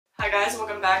guys,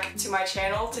 welcome back to my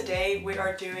channel. Today we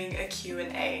are doing a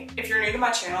Q&A. If you're new to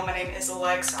my channel, my name is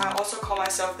Alex. I also call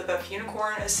myself the buff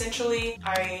unicorn. Essentially,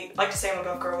 I like to say I'm a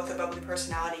buff girl with a bubbly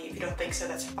personality. If you don't think so,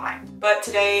 that's fine. But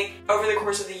today, over the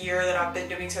course of the year that I've been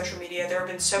doing social media, there have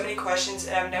been so many questions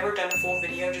and I've never done a full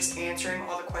video just answering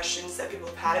all the questions that people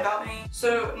have had about me.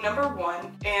 So number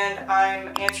one, and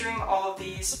I'm answering all of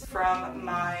these from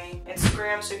my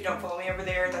Instagram, so if you don't follow me over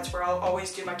there, that's where I'll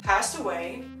always do my passed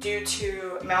away due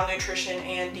to malnutrition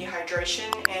and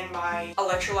dehydration, and my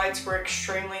electrolytes were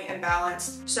extremely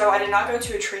imbalanced. So I did not go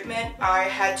to a treatment. I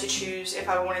had to choose if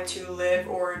I wanted to live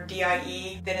or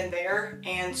DIE then and there,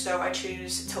 and so I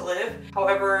choose to live.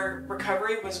 However,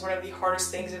 recovery was one of the hardest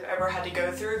things I've ever had to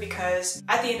go through, because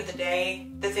at the end of the day,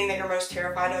 the thing that you're most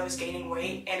terrified of is gaining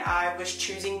weight, and I was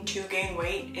choosing to gain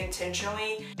weight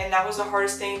intentionally, and that was the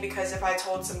hardest thing, because if I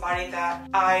told somebody that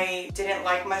I didn't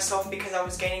like myself because I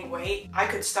was gaining weight, I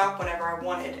could stop whenever I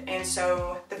wanted. And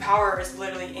so the power is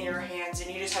literally in your hands, and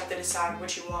you just have to decide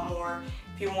what you want more.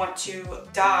 If you want to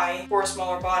die for a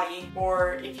smaller body,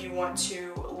 or if you want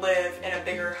to live in a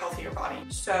bigger, healthier body.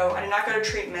 So I did not go to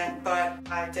treatment, but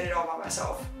I did it all by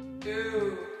myself.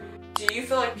 Ooh. Do you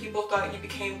feel like people thought you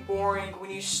became boring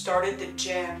when you started the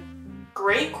gym?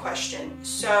 Great question.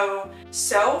 So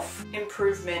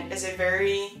self-improvement is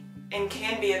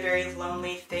can be a very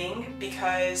lonely thing,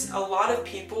 because a lot of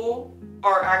people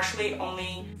are actually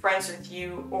only friends with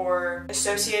you or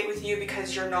associate with you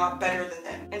because you're not better than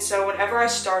them. And so whenever I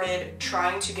started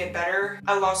trying to get better,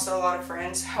 I lost a lot of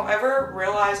friends. However,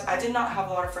 realized I did not have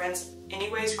a lot of friends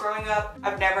anyways growing up.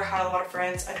 I've never had a lot of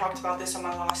friends. I talked about this on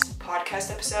my last podcast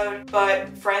episode, but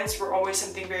friends were always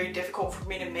something very difficult for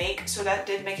me to make, so that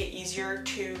did make it easier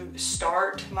to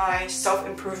start my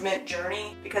self-improvement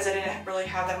journey, because I didn't really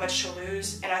have that much to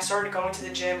lose. And I started going to the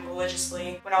gym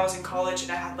religiously when I was in college,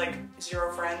 and I had like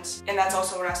 0 friends, and that's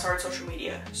also when I started social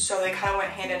media, so they kind of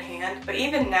went hand in hand. But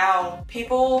even now,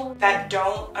 people that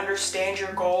don't understand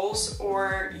your goals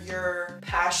or your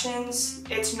passions,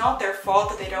 it's not their fault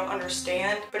that they don't understand,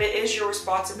 but it is your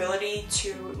responsibility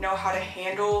to know how to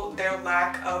handle their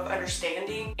lack of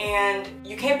understanding. And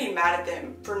you can't be mad at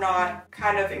them for not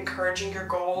kind of encouraging your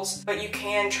goals, but you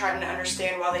can try to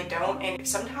understand why they don't. And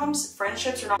sometimes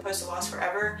friendships are not supposed to last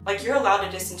forever. Like, you're allowed to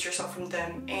distance yourself from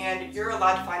them, and you're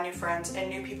allowed to find new friends and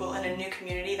new people in a new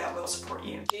community that will support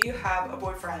you. Do you have a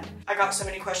boyfriend? I got so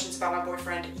many questions about my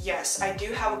boyfriend. Yes, I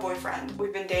do have a boyfriend.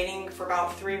 We've been dating for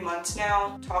about 3 months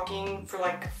now, talking for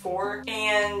like 4,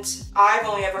 and I've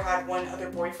only ever had one other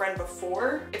boyfriend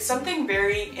before. It's something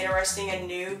very interesting and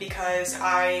new, because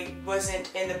I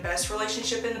wasn't in the best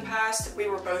relationship in the past. We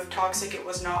were both toxic. It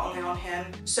was not only on him.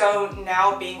 So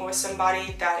now being with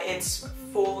somebody that it's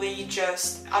fully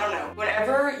just, I don't know,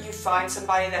 whenever you find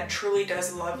somebody that truly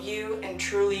does love you and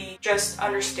truly just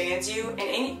understands you,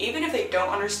 and even if they don't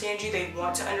understand you, they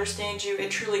want to understand you,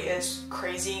 it truly is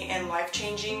crazy and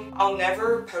life-changing. I'll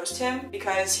never post him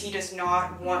because he does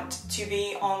not want to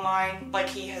be online. Like,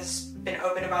 he has been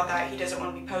open about that. He doesn't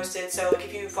want to be posted. So like,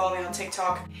 if you follow me on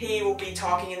TikTok, he will be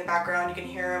talking in the background. You can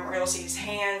hear him, or you'll see his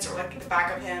hands or like the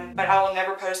back of him, but I will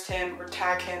never post him or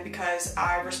tag him, because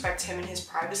I respect him and his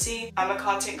privacy. I'm a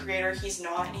content creator. He's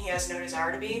not, and he has no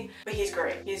desire to be, but he's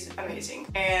great. He's amazing,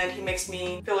 and he makes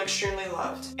me feel extremely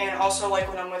loved. And also, like,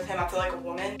 when I'm with him, I feel like a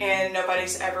woman, and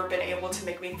nobody's ever been able to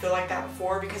make me feel like that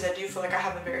before, because I do feel like I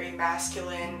have a very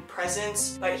masculine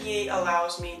presence, but he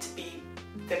allows me to be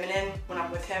feminine when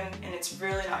I'm with him, and it's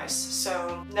really nice.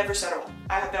 So never settle.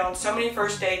 I have been on so many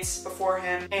first dates before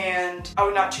him, and I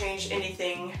would not change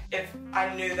anything if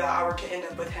I knew that I were to end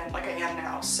up with him like I am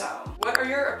now. So what are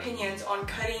your opinions on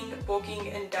cutting, bulking,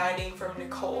 and dieting from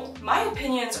Nicole? My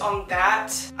opinions on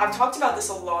that, I've talked about this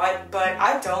a lot, but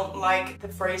I don't like the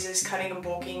phrases cutting and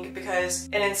bulking, because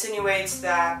it insinuates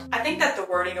that, I think that the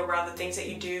wording around the things that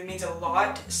you do means a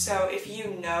lot. So if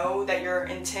you know that you're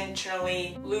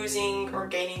intentionally losing or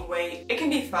gaining weight, it can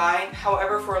be fine.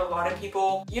 However, for a lot of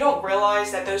people, you don't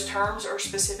realize that those terms are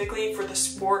specifically for the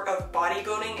sport of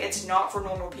bodybuilding. It's not for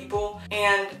normal people.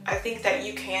 And I think that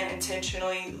you can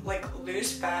intentionally like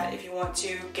lose fat if you want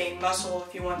to, gain muscle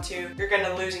if you want to. You're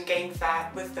gonna lose and gain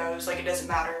fat with those, like, it doesn't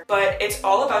matter. But it's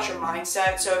all about your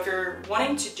mindset. So if you're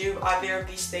wanting to do either of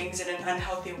these things in an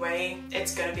unhealthy way,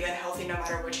 it's gonna be unhealthy no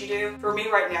matter what you do. For me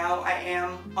right now, I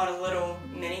am on a little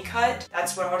mini cut.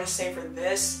 That's what I'll just say for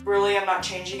this. Really, I'm not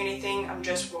changing anything. I'm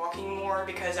just walking more,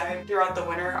 because throughout the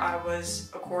winter I was,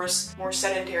 of course, more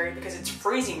sedentary because it's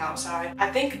freezing outside.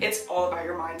 I think it's all about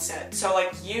your mindset. So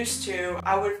like, used to,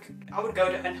 I would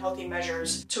go to unhealthy healthy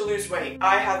measures to lose weight.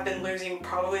 I have been losing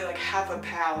probably like half a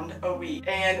pound a week,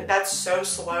 and that's so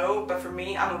slow, but for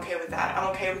me, I'm okay with that. I'm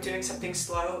okay with doing something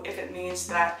slow if it means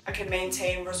that I can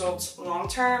maintain results long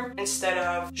term instead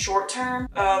of short term.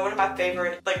 One of my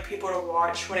favorite like people to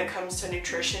watch when it comes to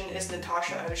nutrition is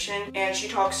Natasha Ocean, and she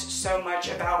talks so much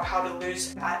about how to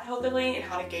lose fat healthily and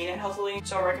how to gain it healthily,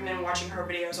 so I recommend watching her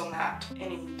videos on that.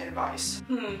 Any advice?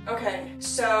 Okay,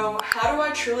 so how do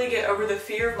I truly get over the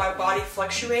fear of my body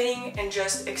fluctuating and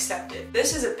just accept it?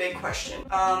 This is a big question,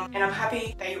 and I'm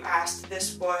happy that you asked.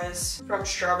 This was from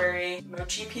Strawberry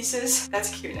Mochi Pieces.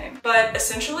 That's a cute name. But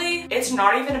essentially, it's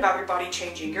not even about your body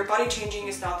changing. Your body changing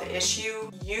is not the issue.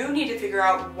 You need to figure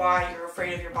out why you're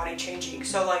afraid of your body changing.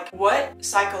 So like, what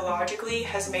psychologically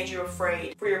has made you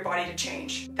afraid for your body to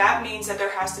change? That means that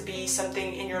there has to be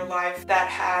something in your life that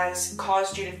has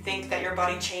caused you to think that your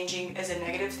body changing is a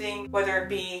negative thing, whether it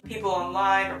be people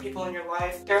online or people in your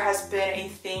life. There has been a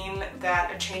theme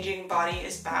that a changing body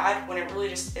is bad when it really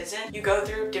just isn't. You go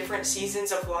through different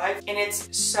seasons of life, and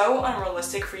it's so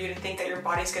unrealistic for you to think that your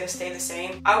body's gonna stay the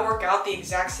same. I work out the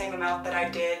exact same amount that I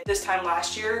did this time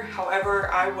last year.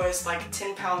 However, I was like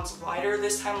 10 pounds lighter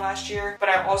this time last year, but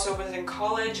I also was in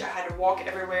college. I had to walk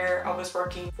everywhere. I was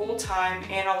working full-time,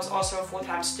 and I was also a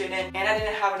full-time student, and I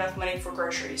didn't have enough money for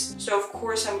groceries. So of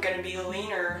course I'm gonna be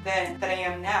leaner than I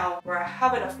am now, where I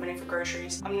have enough money for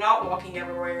groceries. I'm not walking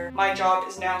everywhere. My job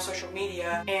is now social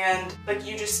media, and like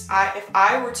if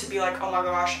I were to be like, oh my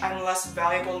gosh, I'm less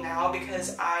valuable now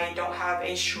because I don't have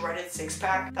a shredded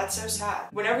six-pack, that's so sad.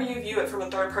 Whenever you view it from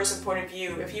a third-person point of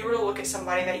view, if you were to look at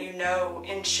somebody that you know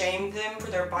and shame them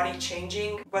for their body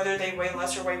changing, whether they weigh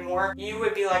less or weigh more, you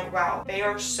would be like, wow, they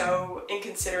are so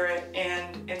inconsiderate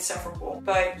and insufferable.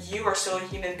 But you are still a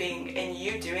human being, and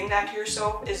you doing that to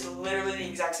yourself is literally the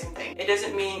exact same thing. It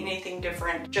doesn't mean anything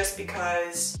different just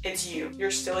because it's you.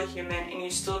 You're still a human, and you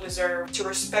still deserve to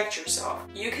respect yourself.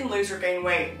 You can lose or gain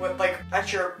weight,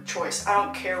 that's your choice. I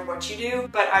don't care what you do,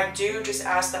 but I do just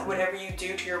ask that whatever you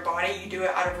do to your body, you do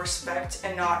it out of respect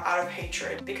and not out of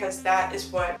hatred, because that is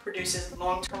what produces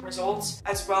long-term results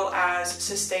as well as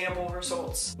sustainable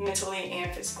results mentally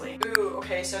and physically. Ooh,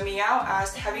 okay, so Meow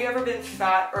asked, have you ever been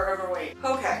fat or overweight?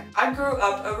 Okay, I grew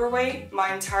up overweight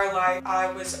my entire life.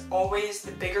 I was always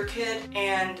the bigger kid,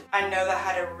 and I know that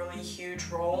had a really huge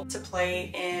role to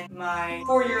play in my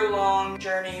 4-year-long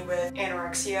journey with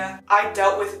anorexia. I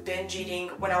dealt with binge eating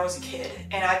when I was a kid,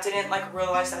 and I didn't like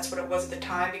realize that's what it was at the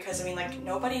time, because I mean, like,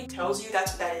 nobody tells you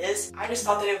that's what that is. I just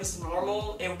thought that it was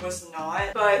normal. It was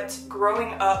not. But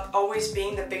growing up, always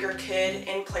being the bigger kid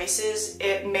in places,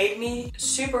 it made me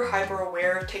super hyper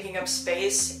aware of taking up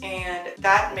space, and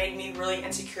that made me really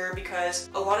insecure because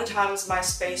a lot of times my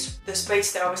space, the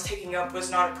space that I was taking up,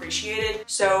 was not appreciated,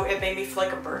 so it made me feel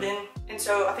like a burden. And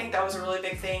so I think that was a really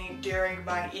big thing during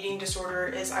my eating disorder,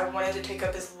 is I wanted to take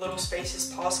up as little space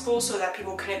as possible so that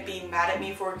people couldn't be mad at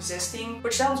me for existing,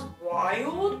 which sounds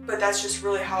wild, but that's just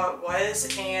really how it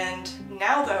was. And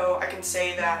now though, I can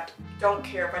say that don't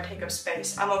care if I take up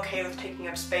space. I'm okay with taking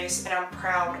up space, and I'm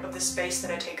proud of the space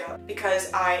that I take up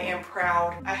because I am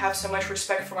proud. I have so much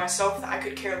respect for myself that I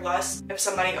could care less if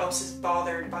somebody else is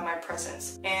bothered by my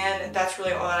presence. And that's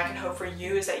really all that I can hope for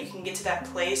you, is that you can get to that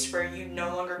place where you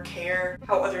no longer care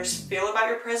how others feel about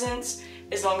your presence,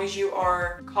 as long as you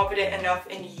are confident enough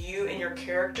in you and your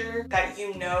character that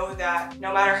you know that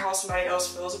no matter how somebody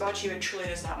else feels about you, it truly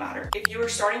does not matter. If you were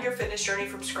starting your fitness journey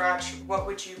from scratch, what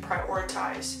would you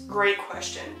prioritize? Great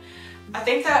question. I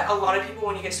think that a lot of people,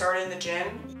 when you get started in the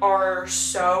gym, are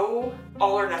so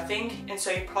all or nothing, and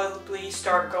so you probably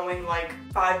start going like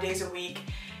 5 days a week,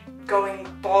 going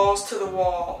balls to the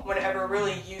wall, whenever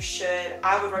really you should.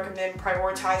 I would recommend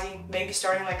prioritizing maybe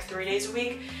starting like 3 days a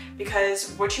week,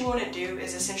 because what you want to do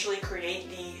is essentially create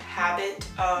the habit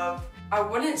of, I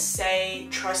wouldn't say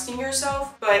trusting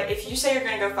yourself, but if you say you're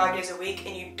gonna go 5 days a week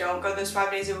and you don't go those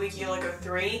 5 days a week, you only go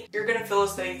 3, you're gonna feel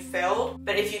as though you failed.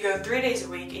 But if you go 3 days a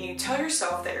week and you tell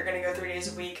yourself that you're gonna go 3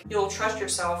 days a week, you'll trust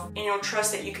yourself and you'll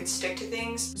trust that you can stick to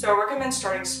things. So I recommend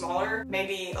starting smaller,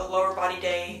 maybe a lower body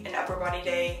day, an upper body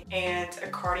day, and a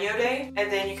cardio day. And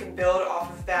then you can build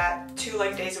off of that 2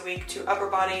 leg days a week to upper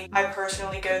body. I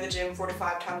personally go to the gym 4 to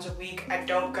 5 times a week. I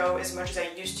don't go as much as I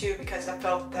used to because I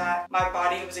felt that my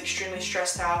body was extremely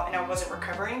stressed out and I wasn't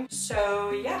recovering.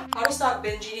 So yeah, how to stop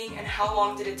binge eating and how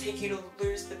long did it take you to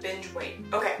lose the binge weight?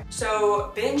 Okay, so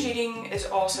So binge eating is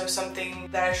also something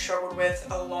that I struggled with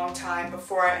a long time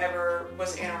before I ever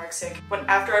was anorexic.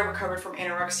 After I recovered from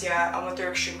anorexia, I went through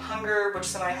extreme hunger, which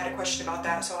somebody had a question about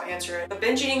that, so I'll answer it. But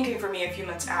binge eating came for me a few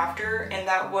months after, and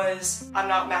that was, I'm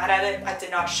not mad at it. I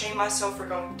did not shame myself for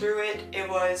going through it. It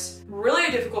was really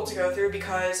difficult to go through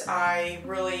because I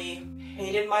really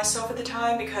hated myself at the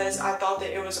time, because I thought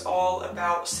that it was all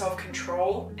about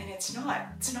self-control, and it's not.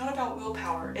 It's not about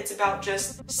willpower. It's about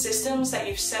just systems that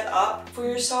you've set up for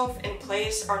yourself in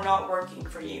place are not working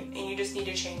for you, and you just need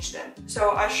to change them.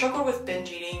 So I struggled with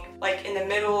binge eating, like in the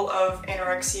middle of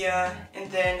anorexia,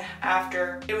 and then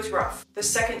after. It was rough. The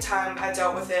second time I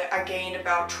dealt with it, I gained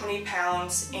about 20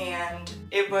 pounds, and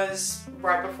it was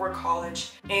right before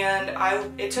college, and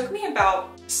it took me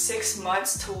about 6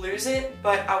 months to lose it,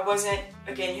 but I wasn't,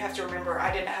 again, you have to remember,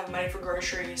 I didn't have money for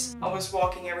groceries. I was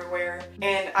walking everywhere,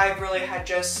 and I really had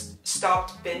just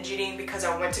stopped binge eating because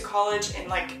I went to college, and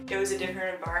like it was a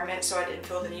different environment, so I didn't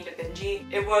feel the need to binge eat.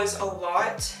 It was a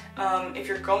lot. If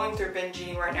you're going through binge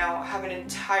eating right now, I have an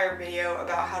entire video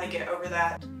about how to get over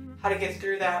that, how to get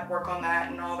through that, work on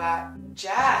that, and all that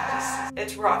jazz.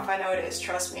 It's rough, I know it is,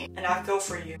 trust me, and I feel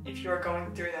for you if you are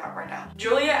going through that right now.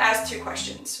 Julia asked 2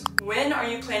 questions. When are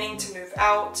you planning to move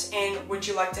out, and would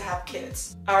you like to have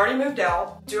kids? I already moved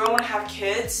out. Do I want to have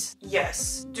kids?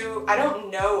 Yes. I don't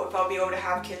know if I'll be able to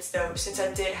have kids though, since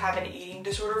I did have an eating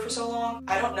disorder for so long.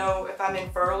 I don't know if I'm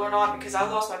infertile or not, because I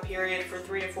lost my period for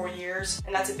 3 to 4 years,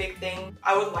 and that's a big thing.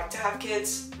 I would like to have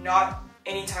kids, not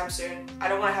anytime soon. I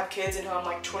don't want to have kids until I'm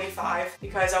like 25,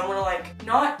 because I want to like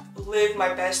not live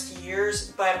my best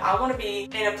years, but I want to be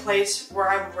in a place where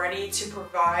I'm ready to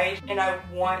provide, and I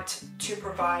want to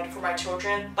provide for my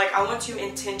children. Like, I want to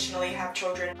intentionally have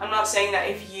children. I'm not saying that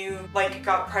if you like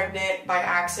got pregnant by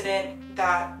accident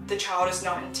that the child is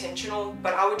not intentional,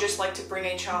 but I would just like to bring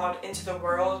a child into the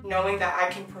world knowing that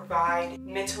I can provide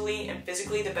mentally and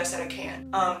physically the best that I can,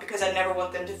 because I never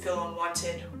want them to feel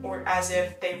unwanted or as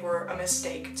if they were a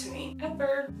mistake to me.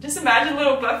 Ever. Just imagine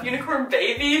little buff unicorn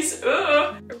babies.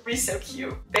 Ugh. It would be so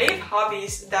cute. Babe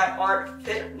hobbies that aren't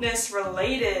fitness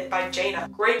related by Jana.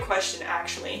 Great question,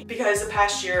 actually, because the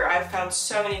past year I've found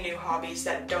so many new hobbies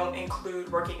that don't include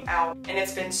working out, and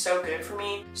it's been so good for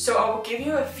me. So I will give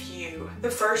you a few.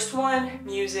 The first one,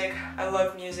 music. I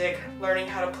love music. Learning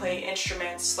how to play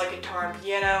instruments like guitar and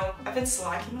piano. I've been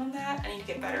slacking on that. I need to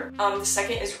get better. The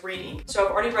second is reading. So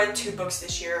I've already read 2 books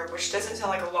this year, which doesn't sound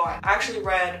like a lot. I actually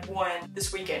read one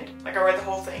this weekend. Like, I read the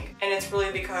whole thing, and it's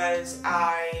really because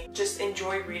I just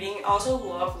enjoy reading. I also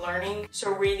love learning,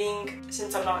 so reading,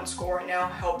 since I'm not in school right now,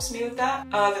 helps me with that.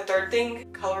 The third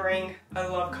thing, coloring. I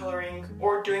love coloring,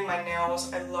 or doing my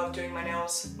nails. I love doing my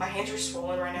nails. My hands are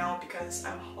swollen right now because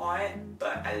I'm hot,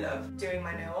 but I love doing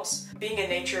my nails. Being in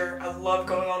nature, I love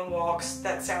going on walks.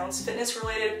 That sounds fitness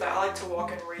related, but I like to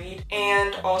walk and read.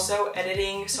 And also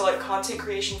editing, so like content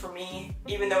creation for me,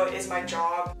 even though it is my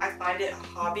job, I find it a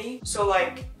hobby. So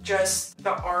like just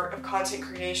the art of content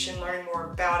creation, learning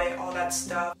more about it, all that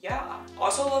stuff. Yeah.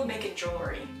 Also love making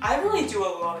jewelry. I really do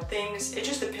a lot of things. It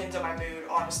just depends on my mood,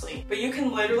 honestly. But you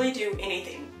can literally do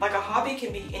anything. Like, a hobby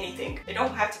can be anything. It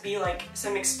don't have to be like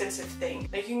some expensive thing.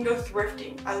 Like, you can go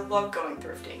thrifting. I love going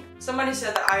thrifting. Somebody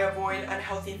said that I avoid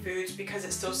unhealthy foods because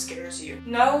it still scares you.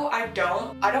 No, I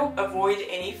don't. I don't avoid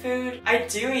any food. I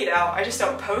do eat out, I just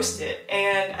don't post it.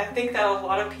 And I think that a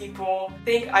lot of people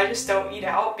think I just don't eat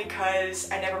out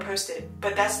because I never post it.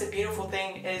 But that's the beautiful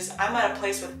thing, is I'm at a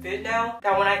place with food now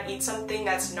that when I eat something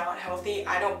that's not healthy,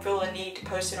 I don't feel a need to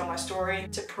post it on my story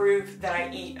to prove that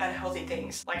I eat unhealthy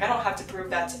things. Like, I don't have to prove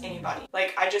that to anybody.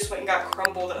 Like, I just went and got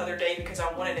crumble the other day because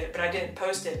I wanted it, but I didn't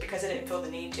post it because I didn't feel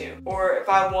the need to. Or if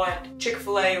I want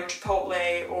Chick-fil-A or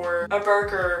Chipotle or a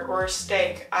burger or a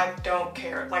steak, I don't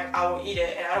care. Like, I will eat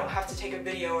it, and I don't have to take a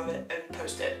video of it and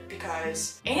post it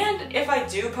because... And if I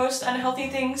do post unhealthy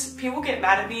things, people get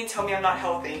mad at me and tell me I'm not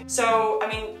healthy. So, I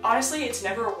mean, honestly, it's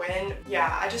never a win.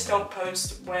 Yeah, I just don't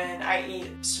post when I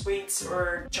eat sweets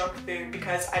or junk food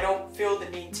because I don't feel the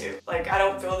need to. Like, I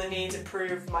don't feel the need to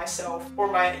prove myself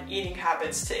or my eating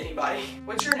habits to anybody.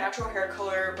 What's your natural hair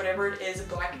color? Whatever it is,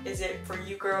 black is it for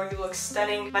you, girl. You look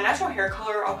stunning. My natural hair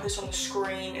color, I'll post on the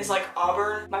screen, is like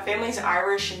auburn. My family's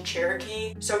Irish and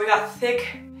Cherokee, so we got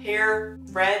thick hair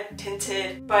red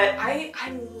tinted, but I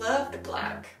love the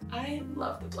black. I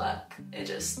love the black. I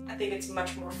think it's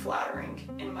much more flattering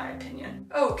in my opinion.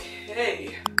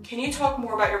 Okay, can you talk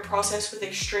more about your process with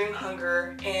extreme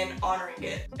hunger and honoring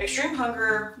it? Extreme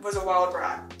hunger was a wild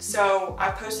ride. So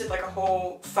I posted like a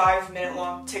whole 5-minute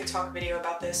long TikTok video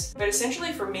about this, but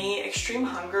essentially for me, extreme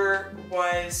hunger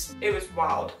was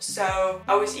wild. So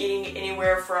I was eating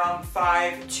anywhere from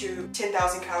 5 to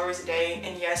 10,000 calories a day,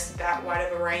 and yes, that wide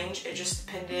of a range. It just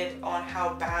depended on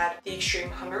how bad the extreme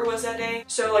hunger was that day.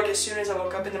 So like as soon as I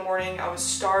woke up in the morning, I was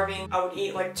starving. I would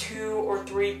eat like 2 or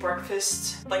 3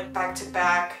 breakfasts like back to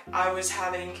back. I was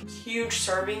having huge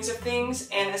servings of things,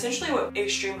 and essentially what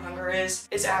extreme hunger is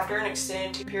after an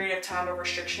extended period of time of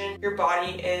restriction, your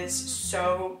body is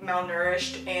so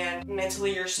malnourished and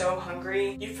mentally you're so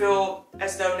hungry. You feel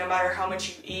as though no matter how much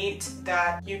you eat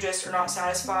that you just are not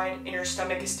satisfied and your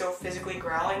stomach is still physically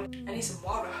growling. I need some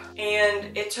water.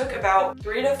 And it took about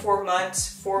 3 to 4 months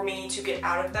for me to get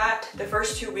out of that. The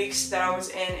first 2 weeks that I was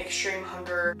in extreme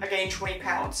hunger, I gained 20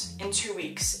 pounds in 2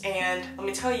 weeks. And let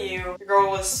me tell you, the girl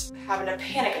was having a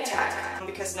panic attack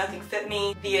because nothing fit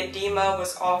me. The edema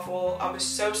was awful. I was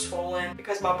so swollen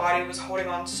because my body was holding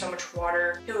on to so much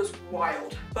water. It was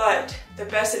wild. But the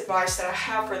best advice that I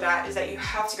have for that is that you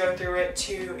have to go through it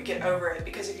to get over it,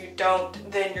 because if you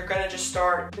don't, then you're gonna just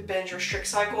start the binge restrict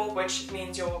cycle, which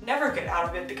means you'll never get out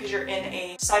of it because you're in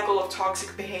a cycle of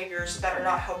toxic behaviors that are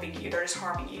not helping you, they're just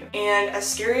harming you. And as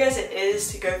scary as it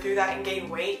is to go through that and gain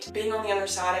weight, being on the other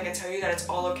side, I can tell you that it's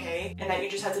all okay and that you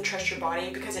just have to trust your body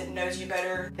because it knows you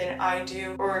better than I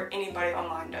do or anybody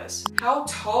online does. How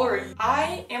tall are you?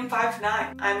 I am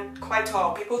 5'9". I'm quite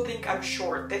tall. People think I'm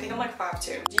short. They think I'm like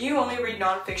 5'2". Do you only read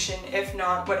nonfiction? If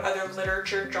not, what other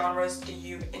literature genres do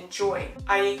you enjoy?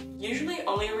 I usually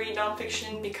only read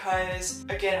nonfiction because,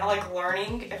 again, I like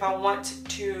learning. If I want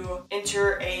to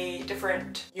enter a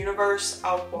different universe,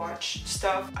 I'll watch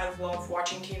stuff. I love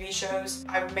watching TV shows.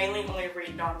 I mainly only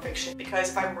read nonfiction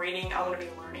because if I'm reading, I want to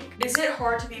be learning. Is it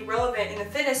hard to be relevant in the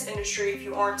fitness industry if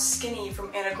you aren't skinny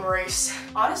from Anna Grace?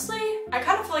 Honestly, I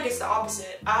kind of feel like it's the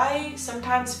opposite. I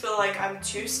sometimes feel like I'm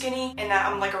too skinny and that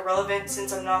I'm like irrelevant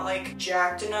since I'm not like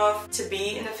jacked enough to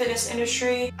be in the fitness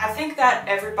industry. I think that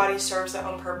everybody serves their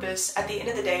own purpose. At the end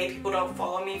of the day, people don't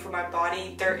follow me for my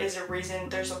body. There is a reason,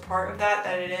 there's a part of that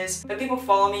it is, but people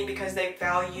follow me because they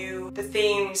value the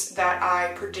things that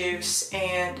I produce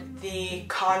and the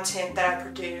content that I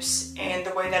produce and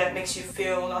the way that it makes you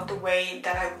feel, not the way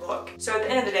that I look. So at the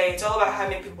end of the day, it's all about how you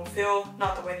make people feel,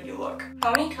 not the way that you look.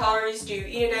 How many calories do you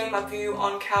eat a day? My view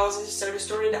on calories is so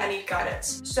distorted, I need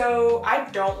guidance. So I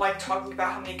don't like talking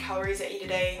about how many calories I eat a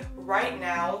day. Right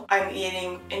now, I'm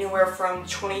eating anywhere from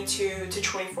 22 to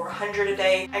 2,400 a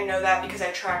day. I know that because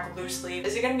I track loosely.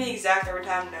 Is it going to be exact every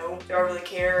time? No. Do I really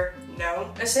care?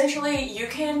 No. Essentially, you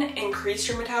can increase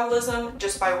your metabolism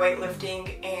just by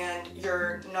weightlifting and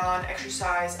your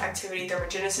non-exercise activity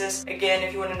thermogenesis. Again,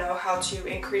 if you want to know how to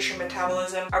increase your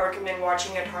metabolism, I recommend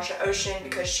watching Natasha Ocean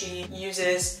because she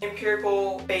uses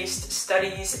empirical-based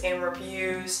studies and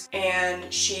reviews,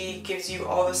 and she gives you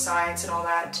all the science and all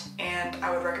that, and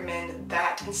I would recommend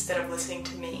that instead of listening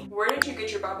to me. Where did you get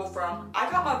your Bible from?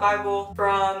 I got my Bible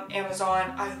from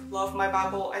Amazon. I love my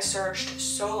Bible. I searched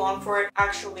so long for it.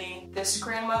 Actually, this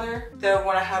grandmother, the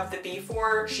one I have the B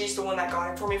for, she's the one that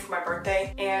got it for me for my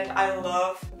birthday, and I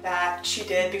love that she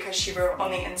did because she wrote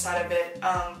on the inside of it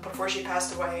before she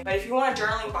passed away. But if you want a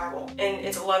journaling Bible, and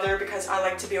it's leather because I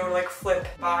like to be able to like flip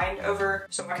bind over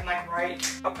so I can like write,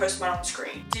 I'll post mine on the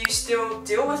screen. Do you still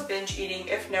deal with binge eating?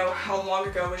 If no, how long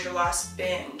ago was your last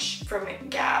binge? From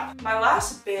Gab. My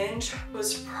last binge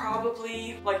was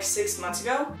probably like 6 months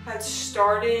ago. I had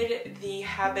started the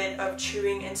habit of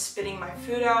chewing and spitting my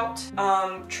food out,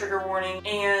 trigger warning,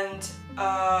 and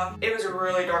it was a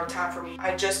really dark time for me.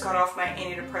 I just got off my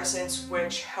antidepressants,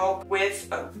 which help with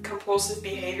compulsive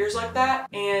behaviors like that,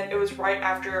 and it was right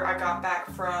after I got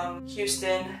back from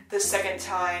Houston the second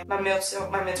time. My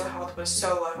mental health was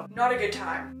so low. Not a good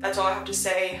time. That's all I have to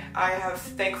say. I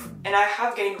have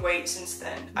gained weight since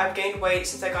then. I've gained weight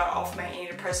since I got off my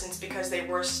antidepressants because they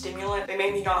were stimulant. They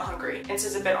made me not hungry, and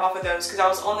since I've been off of those, because I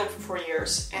was on them for 4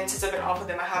 years, and since I've been off of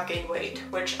them, I have gained weight,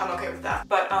 which I'm okay with that.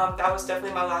 But that was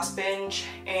definitely my last binge,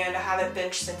 and I haven't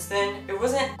binged since then. It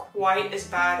wasn't quite as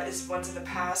bad as ones in the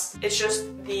past. It's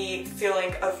just the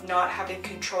feeling of not having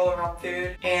control around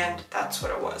food, and that's what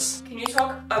it was. Can you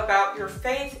talk about your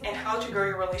faith and how to grow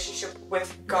your relationship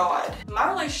with God?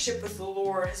 My relationship with the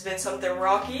Lord has been something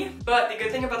rocky, but the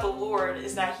good thing about the Lord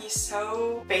is that He's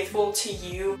so faithful to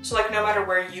you. So like no matter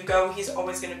where you go, He's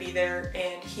always going to be there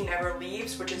and He never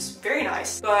leaves, which is very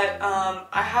nice. But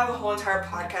I have a whole entire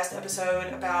podcast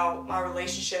episode about my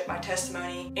relationship, my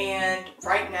testimony, and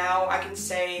right now I can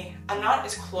say I'm not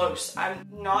as close. I'm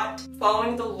not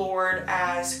following the Lord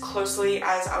as closely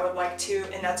as I would like to,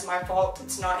 and that's my fault.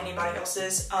 It's not anybody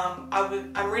else's.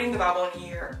 I'm reading the Bible in a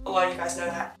year. A lot of you guys know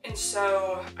that. And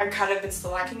so I've kind of been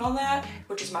slacking on that,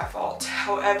 which is my fault.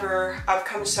 However, I've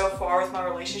come so far with my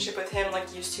relationship with Him.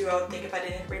 Like used to, I would think if I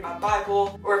didn't read my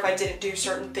Bible or if I didn't do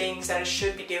certain things that I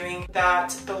should be doing, that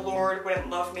the Lord wouldn't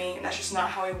love me, and that's just not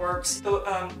how He works.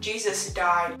 Jesus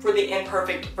died for the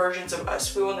imperfect versions of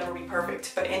us. We will never be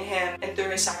perfect, but in Him and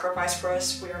through His sacrifice for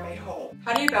us, we are made whole.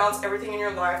 How do you balance everything in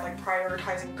your life, like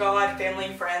prioritizing God,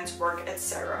 family, friends, work,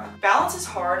 etc.? Balance is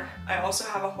hard. I also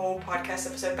have a whole podcast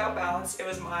episode about balance. It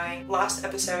was my last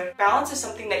episode. Balance is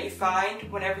something that you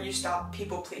find whenever you stop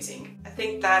people pleasing. I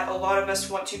think that a lot of us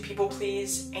want to people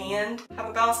please and have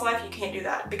a balanced life. You can't do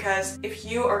that, because if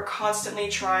you are constantly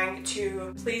trying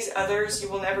to please others, you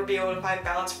will never be able to find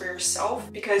balance for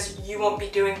yourself, because you won't be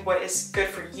doing what is good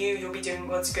for you. You'll be doing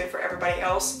what's good for everybody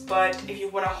else. But if you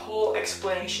want a whole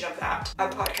explanation of that, my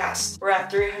podcast, we're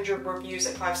at 300 reviews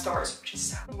at 5 stars, which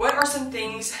is what are some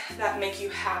things that make you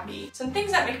happy? Some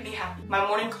things that make me happy: my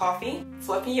morning coffee,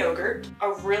 fluffy yogurt,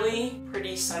 a really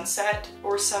pretty sunset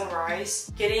or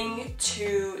sunrise, getting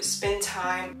to spend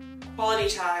quality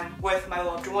time with my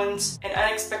loved ones, an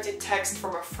unexpected text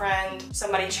from a friend,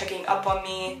 somebody checking up on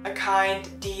me, a kind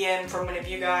DM from one of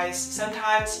you guys.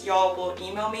 Sometimes y'all will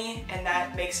email me and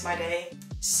that makes my day.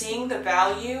 Seeing the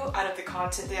value out of the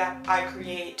content that I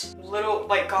create,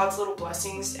 God's little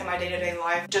blessings in my day-to-day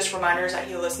life, just reminders that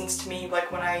He listens to me,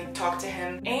 like when I talk to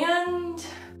Him. And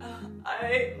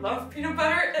I love peanut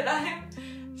butter, and I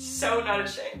am so not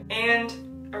ashamed.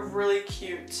 And a really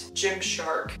cute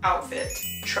Gymshark outfit.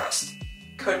 Trust.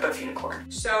 Code Buff Unicorn.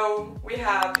 So we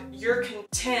have, you're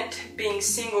content being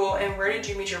single, and where did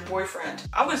you meet your boyfriend?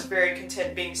 I was very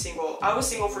content being single. I was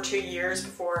single for 2 years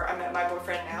before I met my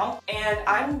boyfriend now, and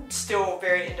I'm still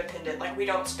very independent. Like we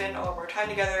don't spend all of our time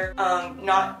together,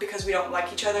 not because we don't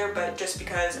like each other, but just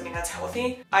because, I mean, that's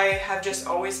healthy. I have just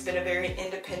always been a very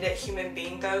independent human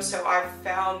being though, so I've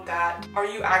found that, are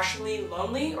you actually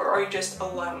lonely or are you just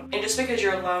alone? And just because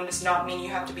you're alone does not mean you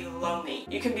have to be lonely.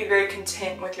 You can be very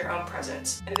content with your own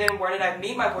presence. And then where did I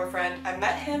meet my boyfriend? I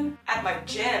met him at my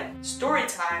gym. Story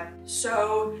time.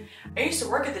 So I used to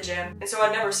work at the gym, and so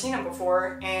I'd never seen him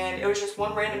before, and it was just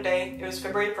one random day. It was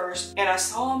February 1st, and I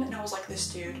saw him and I was like,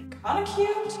 this dude kinda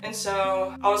cute. And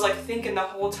so I was like thinking the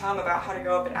whole time about how to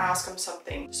go up and ask him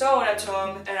something. So I went up to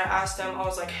him and I asked him, I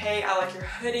was like, hey, I like your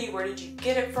hoodie. Where did you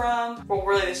get it from? Well,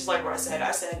 really, this is like what I said.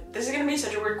 I said, this is gonna be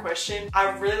such a weird question.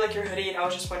 I really like your hoodie and I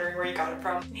was just wondering where you got it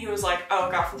from. And he was like, oh,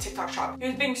 I got it from TikTok shop. He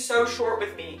was being so short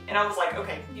with me, and I was like,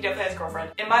 okay, he definitely has a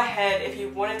girlfriend. In my head, if you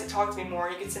wanted to talk to me more,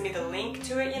 you could send me the link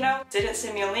to it, you know? Didn't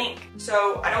send me a link.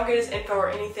 So I don't get his info or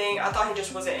anything. I thought he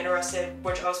just wasn't interested,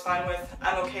 which I was fine with.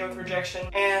 I'm okay with rejection.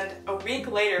 And a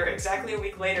week later, exactly a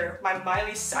week later, my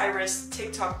Miley Cyrus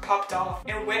TikTok popped off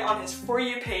and went on his For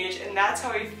You page, and that's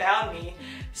how he found me.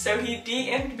 So he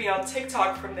DM'd me on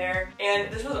TikTok from there,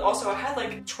 and this was also, I had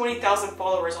like 20,000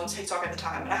 followers on TikTok at the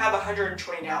time, and I have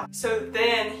 120 now. So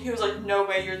then he was like, no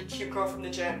way, you're the cute girl from the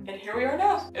gym. And here we are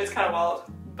now. It was kind of wild.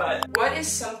 But what is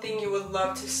something you would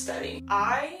love to study?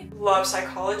 I love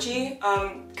psychology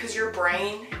because your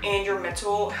brain and your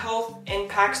mental health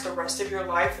impacts the rest of your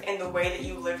life and the way that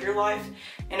you live your life.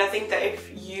 And I think that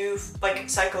if you like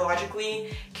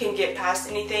psychologically can get past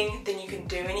anything, then you can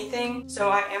do anything. So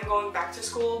I am going back to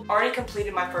school. Already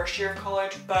completed my first year of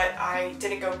college, but I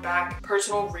didn't go back,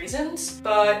 personal reasons.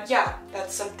 But yeah,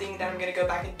 that's something that I'm gonna go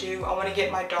back and do. I want to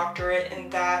get my doctorate in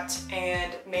that,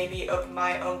 and maybe open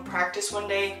my own practice one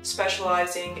day,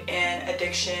 specializing in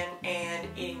addiction and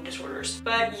eating disorders.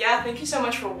 But yeah, thank you so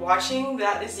much for watching.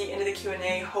 That is the end of the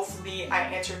Q&A. Hopefully I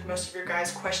answered most of your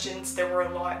guys' questions. There were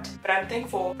a lot, but I'm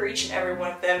thankful for each and every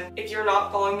one of them. If you're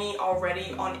not following me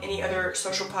already on any other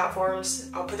social platforms,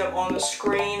 I'll put them on the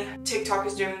screen. TikTok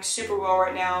is doing super well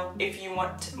right now. If you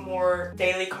want more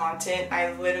daily content,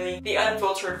 the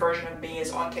unfiltered version of me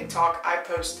is on TikTok. I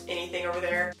post anything over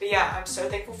there. But yeah, I'm so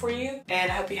thankful for you,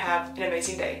 and I hope you have an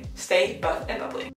amazing day. Stay buff and bubbly.